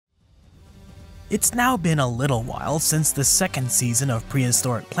It's now been a little while since the second season of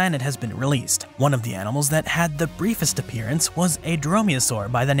Prehistoric Planet has been released. One of the animals that had the briefest appearance was a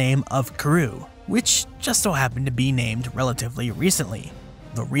dromaeosaur by the name of Kuru, which just so happened to be named relatively recently.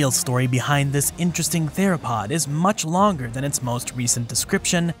 The real story behind this interesting theropod is much longer than its most recent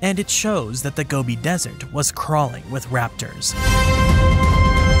description, and it shows that the Gobi Desert was crawling with raptors.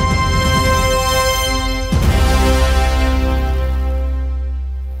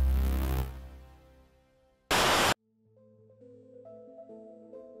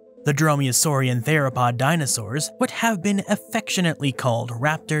 The dromaeosaurian theropod dinosaurs would have been affectionately called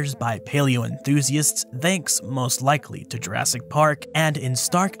raptors by paleo enthusiasts thanks most likely to Jurassic Park, and in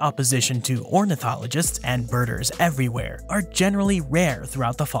stark opposition to ornithologists and birders everywhere, are generally rare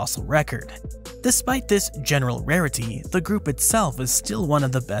throughout the fossil record. Despite this general rarity, the group itself is still one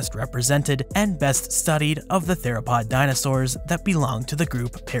of the best represented and best studied of the theropod dinosaurs that belong to the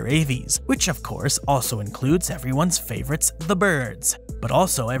group Paraves, which of course also includes everyone's favorites, the birds, but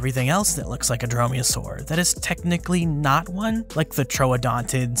also everything else that looks like a dromaeosaur that is technically not one, like the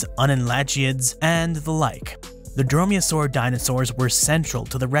troodontids, unenlagiids, and the like. The dromaeosaur dinosaurs were central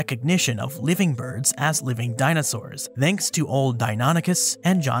to the recognition of living birds as living dinosaurs, thanks to old Deinonychus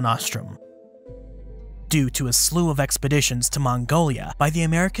and John Ostrom. Due to a slew of expeditions to Mongolia by the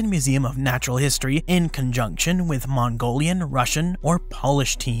American Museum of Natural History in conjunction with Mongolian, Russian, or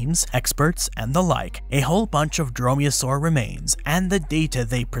Polish teams, experts, and the like, a whole bunch of dromaeosaur remains and the data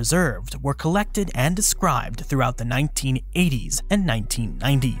they preserved were collected and described throughout the 1980s and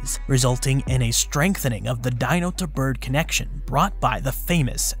 1990s, resulting in a strengthening of the dino-to-bird connection brought by the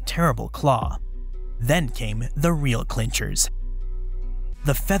famous terrible claw. Then came the real clinchers.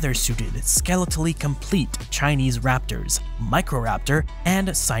 The feather-suited, skeletally complete Chinese raptors, Microraptor, and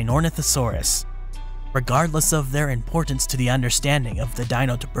Sinornithosaurus. Regardless of their importance to the understanding of the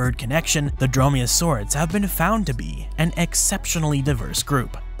dino-to-bird connection, the dromaeosaurids have been found to be an exceptionally diverse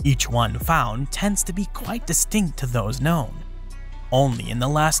group. Each one found tends to be quite distinct to those known. Only in the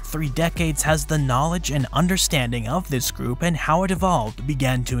last 3 decades has the knowledge and understanding of this group and how it evolved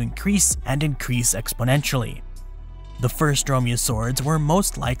began to increase and increase exponentially. The first dromaeosaurids were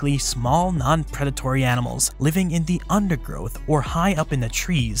most likely small, non-predatory animals living in the undergrowth or high up in the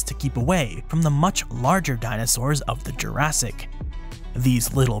trees to keep away from the much larger dinosaurs of the Jurassic.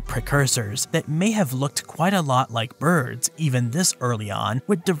 These little precursors that may have looked quite a lot like birds even this early on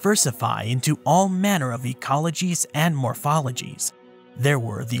would diversify into all manner of ecologies and morphologies. There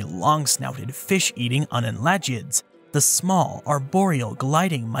were the long-snouted fish-eating unenlagiids, the small arboreal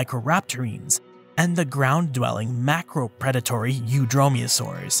gliding microraptorines, and the ground-dwelling macropredatory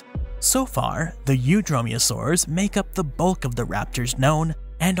eudromaeosaurs. So far, the eudromaeosaurs make up the bulk of the raptors known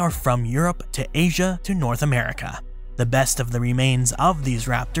and are from Europe to Asia to North America. The best of the remains of these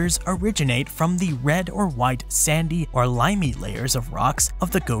raptors originate from the red or white sandy or limey layers of rocks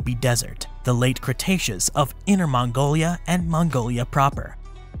of the Gobi Desert, the late Cretaceous of Inner Mongolia and Mongolia proper.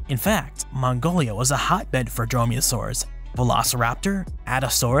 In fact, Mongolia was a hotbed for dromaeosaurs. Velociraptor,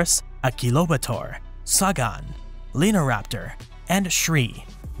 Adasaurus, Akilobator, Sagan, Linoraptor, and Shri.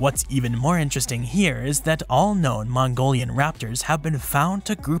 What's even more interesting here is that all known Mongolian raptors have been found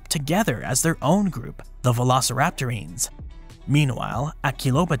to group together as their own group, the Velociraptorines. Meanwhile,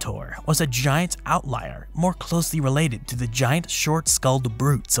 Akilobator was a giant outlier more closely related to the giant short-skulled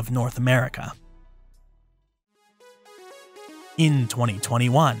brutes of North America. In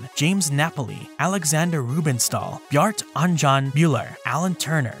 2021, James Napoli, Alexander Rubenstahl, Bjart Anjan Buehler, Alan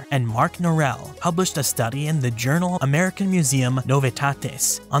Turner, and Mark Norell published a study in the journal American Museum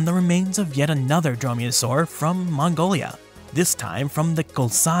Novitates on the remains of yet another dromaeosaur from Mongolia, this time from the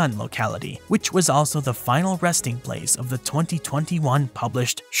Kulsan locality, which was also the final resting place of the 2021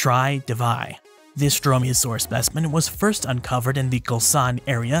 published Shri Devai. This dromaeosaur specimen was first uncovered in the Kulsan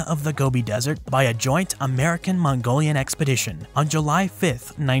area of the Gobi Desert by a joint American-Mongolian expedition on July 5,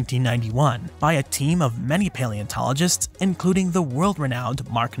 1991, by a team of many paleontologists, including the world-renowned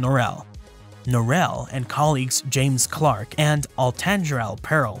Mark Norell. Norell and colleagues James Clark and Altangerel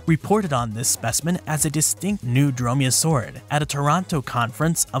Perel reported on this specimen as a distinct new dromaeosaurid at a Toronto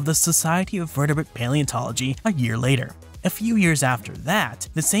conference of the Society of Vertebrate Paleontology a year later. A few years after that,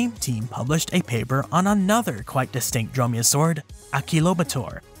 the same team published a paper on another quite distinct dromaeosaurid,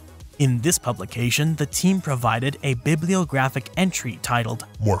 Akilobator. In this publication, the team provided a bibliographic entry titled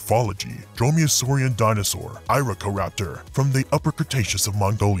Morphology: Dromaeosaurian Dinosaur, Iracoraptor, from the Upper Cretaceous of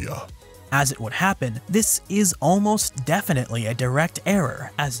Mongolia. As it would happen, this is almost definitely a direct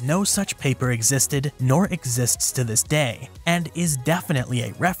error, as no such paper existed nor exists to this day, and is definitely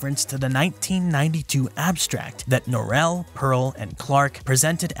a reference to the 1992 abstract that Norrell, Pearl, and Clark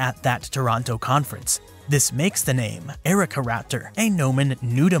presented at that Toronto conference. This makes the name Velociraptor a nomen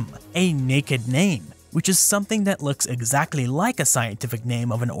nudum, a naked name, which is something that looks exactly like a scientific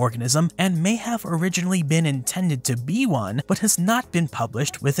name of an organism and may have originally been intended to be one, but has not been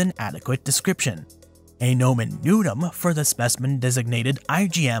published with an adequate description. A nomen nudum for the specimen designated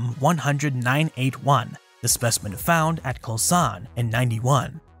IGM 10981, the specimen found at Kulsan in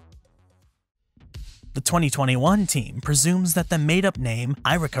 91. The 2021 team presumes that the made-up name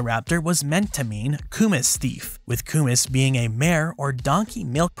Velociraptor was meant to mean kumis thief, with kumis being a mare or donkey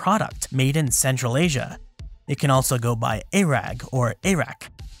milk product made in Central Asia. It can also go by Arag or Arak.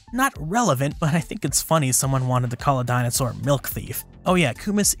 Not relevant, but I think it's funny someone wanted to call a dinosaur milk thief. Oh yeah,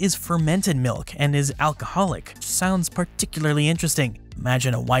 kumis is fermented milk and is alcoholic. Sounds particularly interesting.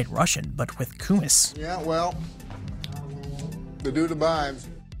 Imagine a White Russian, but with kumis. Yeah, well, the dude abides.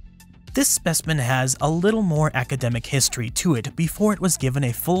 This specimen has a little more academic history to it before it was given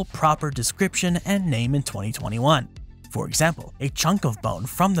a full proper description and name in 2021. For example, a chunk of bone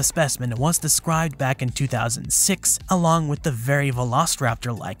from the specimen was described back in 2006 along with the very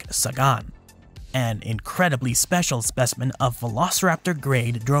velociraptor-like sagan. An incredibly special specimen of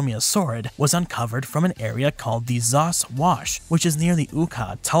velociraptor-grade dromaeosaurid was uncovered from an area called the Zos Wash, which is near the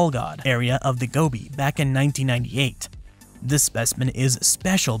Ukha Tulgod area of the Gobi back in 1998. This specimen is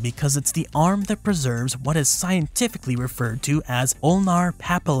special because it's the arm that preserves what is scientifically referred to as ulnar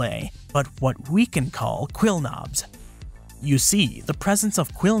papillae, but what we can call quill knobs. You see, the presence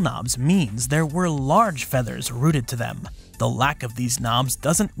of quill knobs means there were large feathers rooted to them. The lack of these knobs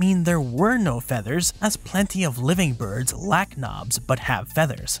doesn't mean there were no feathers, as plenty of living birds lack knobs but have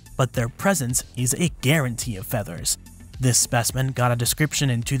feathers, but their presence is a guarantee of feathers. This specimen got a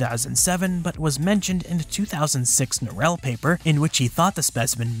description in 2007 but was mentioned in the 2006 Norrell paper in which he thought the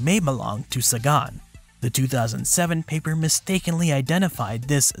specimen may belong to sagan. The 2007 paper mistakenly identified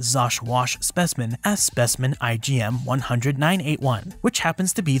this Zosh-Wash specimen as specimen IGM 10981, which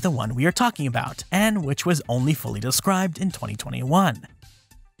happens to be the one we are talking about, and which was only fully described in 2021.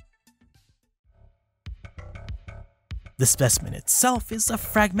 The specimen itself is a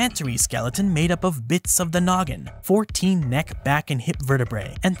fragmentary skeleton made up of bits of the noggin, 14 neck, back, and hip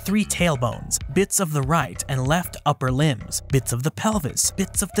vertebrae, and 3 tailbones, bits of the right and left upper limbs, bits of the pelvis,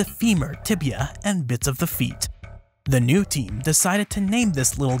 bits of the femur, tibia, and bits of the feet. The new team decided to name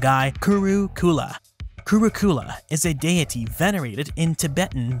this little guy Kuru kulla. Kuru kulla is a deity venerated in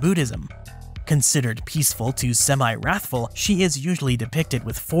Tibetan Buddhism. Considered peaceful to semi-wrathful, she is usually depicted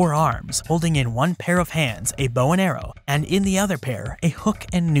with 4 arms, holding in one pair of hands a bow and arrow, and in the other pair a hook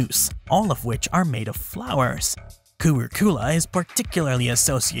and noose, all of which are made of flowers. Kuru kulla is particularly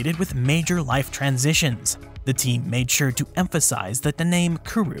associated with major life transitions. The team made sure to emphasize that the name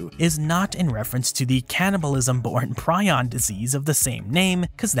Kuru is not in reference to the cannibalism-born prion disease of the same name,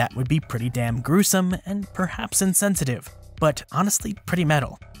 cause that would be pretty damn gruesome and perhaps insensitive, but honestly pretty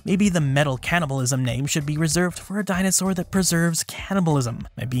metal. Maybe the metal cannibalism name should be reserved for a dinosaur that preserves cannibalism.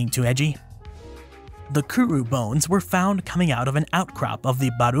 Am I being too edgy? The Kuru bones were found coming out of an outcrop of the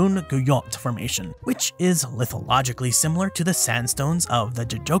Barun Guyot Formation, which is lithologically similar to the sandstones of the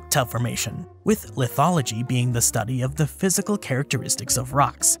Jojokta Formation, with lithology being the study of the physical characteristics of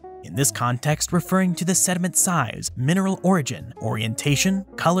rocks. In this context, referring to the sediment size, mineral origin, orientation,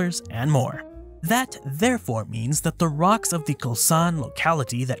 colors, and more. That therefore means that the rocks of the Kulsan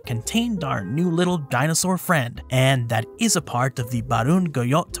locality that contained our new little dinosaur friend, and that is a part of the Barun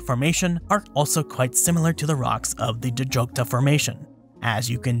Guyot Formation, are also quite similar to the rocks of the Jojokta Formation. As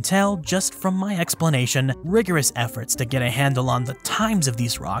you can tell just from my explanation, rigorous efforts to get a handle on the times of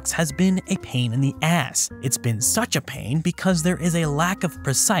these rocks has been a pain in the ass. It's been such a pain because there is a lack of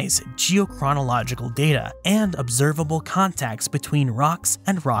precise geochronological data and observable contacts between rocks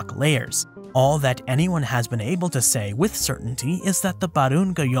and rock layers. All that anyone has been able to say with certainty is that the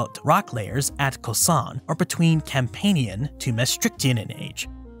Barun Guyot rock layers at Kulsan are between Campanian to Maastrichtian in age.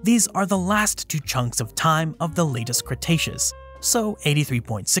 These are the last 2 chunks of time of the latest Cretaceous, so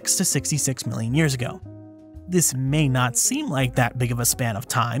 83.6 to 66 million years ago. This may not seem like that big of a span of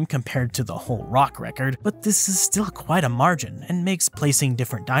time compared to the whole rock record, but this is still quite a margin and makes placing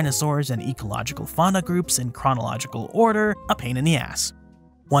different dinosaurs and ecological fauna groups in chronological order a pain in the ass.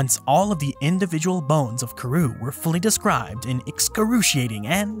 Once all of the individual bones of Kuru were fully described in excruciating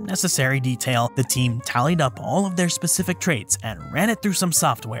and necessary detail, the team tallied up all of their specific traits and ran it through some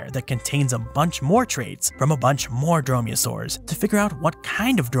software that contains a bunch more traits from a bunch more dromaeosaurs to figure out what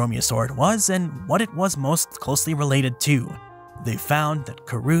kind of dromaeosaur it was and what it was most closely related to. They found that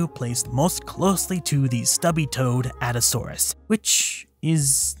Kuru placed most closely to the stubby-toed Adasaurus, which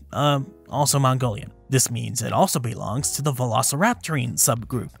is also Mongolian. This means it also belongs to the Velociraptorine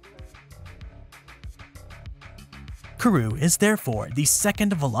subgroup. Kuru is therefore the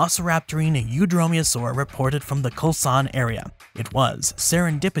second Velociraptorine eudromaeosaur reported from the Kulsan area. It was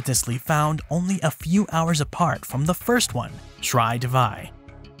serendipitously found only a few hours apart from the first one, Shrai Devai.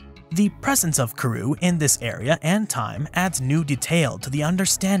 The presence of Kuru in this area and time adds new detail to the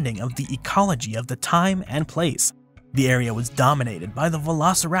understanding of the ecology of the time and place. The area was dominated by the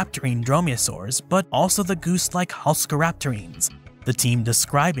Velociraptorine dromaeosaurs, but also the goose-like Halscaraptorines. The team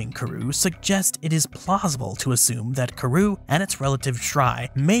describing Kuru suggests it is plausible to assume that Kuru and its relative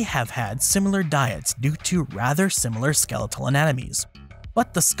Shrai may have had similar diets due to rather similar skeletal anatomies.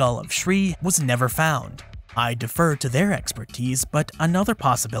 But the skull of Shri was never found. I defer to their expertise, but another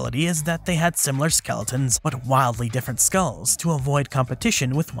possibility is that they had similar skeletons but wildly different skulls to avoid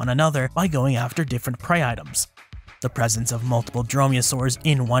competition with one another by going after different prey items. The presence of multiple dromaeosaurs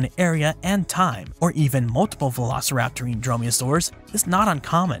in one area and time, or even multiple Velociraptorine dromaeosaurs, is not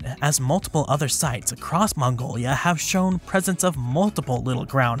uncommon, as multiple other sites across Mongolia have shown presence of multiple little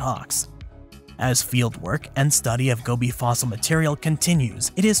groundhogs. As fieldwork and study of Gobi fossil material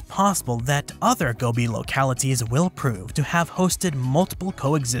continues, it is possible that other Gobi localities will prove to have hosted multiple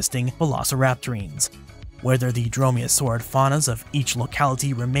coexisting Velociraptorines. Whether the dromaeosaurid faunas of each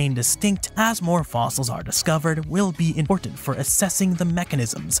locality remain distinct as more fossils are discovered will be important for assessing the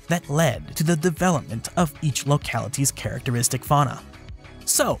mechanisms that led to the development of each locality's characteristic fauna.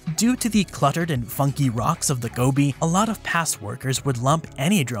 So, due to the cluttered and funky rocks of the Gobi, a lot of past workers would lump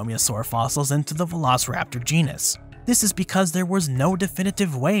any dromaeosaur fossils into the Velociraptor genus. This is because there was no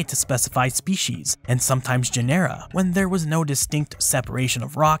definitive way to specify species, and sometimes genera, when there was no distinct separation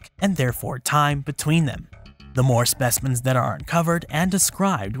of rock and therefore time between them. The more specimens that are uncovered and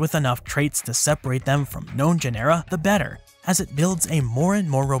described with enough traits to separate them from known genera, the better, as it builds a more and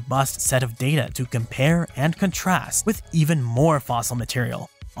more robust set of data to compare and contrast with even more fossil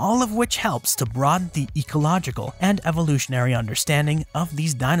material, all of which helps to broaden the ecological and evolutionary understanding of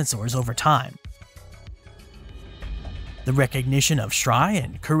these dinosaurs over time. The recognition of Shrai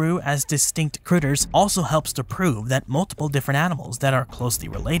and Kuru as distinct critters also helps to prove that multiple different animals that are closely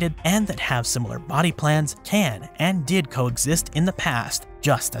related and that have similar body plans can and did coexist in the past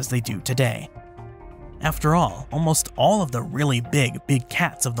just as they do today. After all, almost all of the really big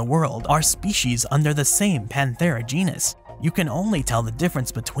cats of the world are species under the same Panthera genus. You can only tell the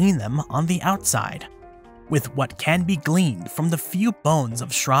difference between them on the outside. With what can be gleaned from the few bones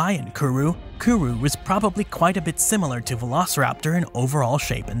of Shrai and Kuru, Kuru was probably quite a bit similar to Velociraptor in overall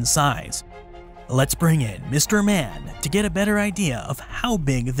shape and size. Let's bring in Mr. Man to get a better idea of how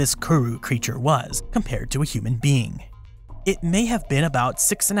big this Kuru creature was compared to a human being. It may have been about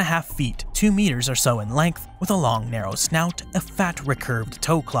 6.5 feet, 2 meters or so in length, with a long narrow snout, a fat recurved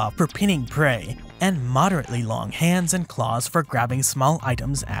toe claw for pinning prey, and moderately long hands and claws for grabbing small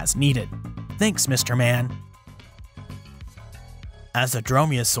items as needed. Thanks, Mr. Man. As a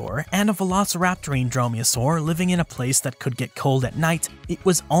dromaeosaur and a Velociraptorine dromaeosaur living in a place that could get cold at night, it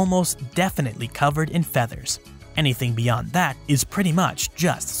was almost definitely covered in feathers. Anything beyond that is pretty much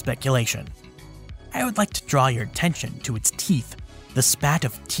just speculation. I would like to draw your attention to its teeth. The spat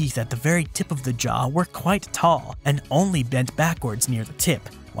of teeth at the very tip of the jaw were quite tall and only bent backwards near the tip,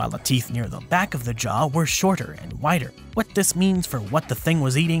 while the teeth near the back of the jaw were shorter and wider. What this means for what the thing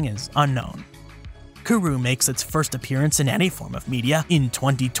was eating is unknown. Kuru makes its first appearance in any form of media in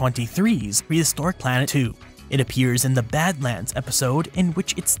 2023's Prehistoric Planet 2. It appears in the Badlands episode in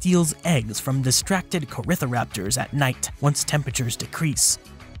which it steals eggs from distracted Corythoraptors at night once temperatures decrease.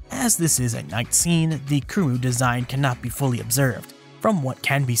 As this is a night scene, the Kuru design cannot be fully observed. From what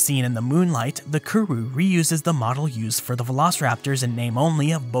can be seen in the moonlight, the Kuru reuses the model used for the Velociraptors in name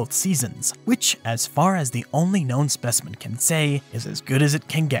only of both seasons, which, as far as the only known specimen can say, is as good as it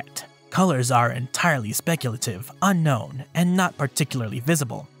can get. Colors are entirely speculative, unknown, and not particularly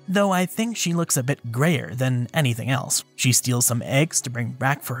visible, though I think she looks a bit grayer than anything else. She steals some eggs to bring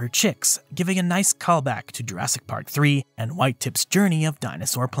back for her chicks, giving a nice callback to Jurassic Park 3 and Whitetip's journey of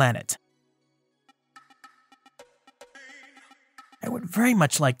Dinosaur Planet. I would very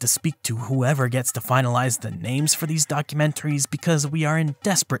much like to speak to whoever gets to finalize the names for these documentaries because we are in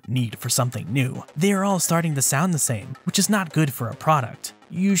desperate need for something new. They are all starting to sound the same, which is not good for a product.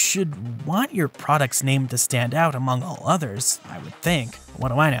 You should want your product's name to stand out among all others, I would think. What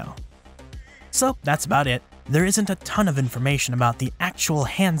do I know? So that's about it. There isn't a ton of information about the actual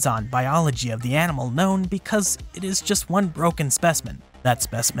hands-on biology of the animal known because it is just one broken specimen. That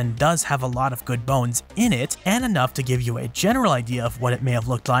specimen does have a lot of good bones in it, and enough to give you a general idea of what it may have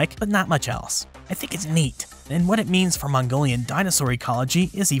looked like, but not much else. I think it's neat, and what it means for Mongolian dinosaur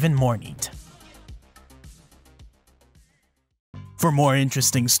ecology is even more neat. For more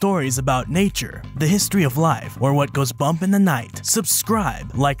interesting stories about nature, the history of life, or what goes bump in the night,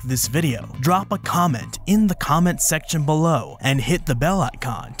 subscribe, like this video, drop a comment in the comment section below, and hit the bell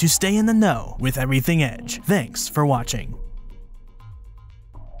icon to stay in the know with everything Edge. Thanks for watching.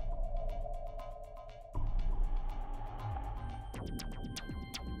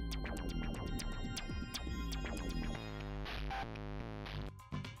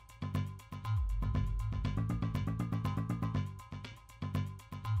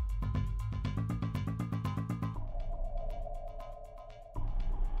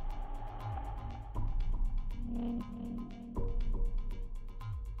 Mm-hmm.